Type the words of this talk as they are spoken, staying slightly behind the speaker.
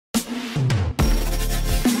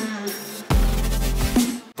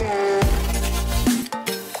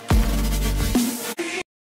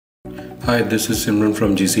Hi, this is Simran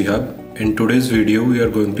from GC Hub. In today's video, we are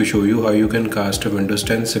going to show you how you can cast a Windows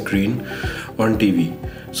 10 screen on TV.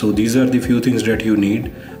 So these are the few things that you need: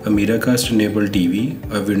 a miracast enabled TV,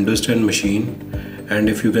 a Windows 10 machine, and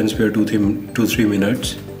if you can spare 2-3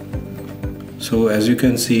 minutes. So as you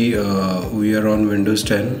can see, we are on Windows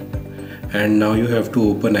 10, and now you have to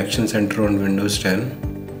open Action Center on Windows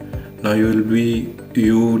 10. Now you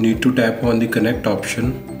need to tap on the connect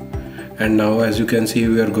option. And now as you can see,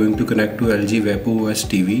 we are going to connect to LG WebOS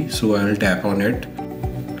TV, so I'll tap on it.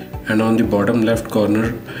 And on the bottom left corner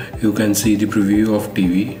you can see the preview of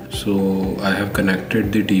TV. So I have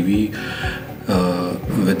connected the TV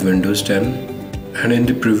with Windows 10, and in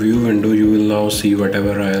the preview window you will now see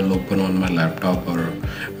whatever I'll open on my laptop or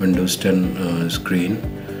Windows 10 screen.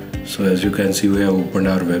 So as you can see, we have opened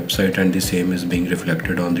our website and the same is being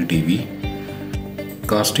reflected on the TV.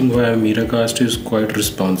 Casting via miracast is quite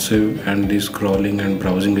responsive, and the scrolling and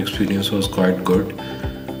browsing experience was quite good.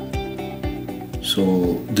 So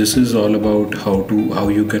this is all about how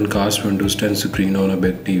you can cast Windows 10 screen on a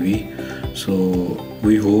big TV. So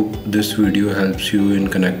we hope this video helps you in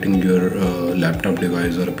connecting your laptop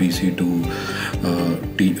device or PC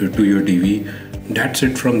to your TV. That's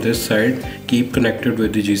it from this side. Keep connected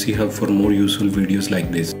with the GC Hub for more useful videos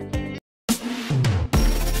like this.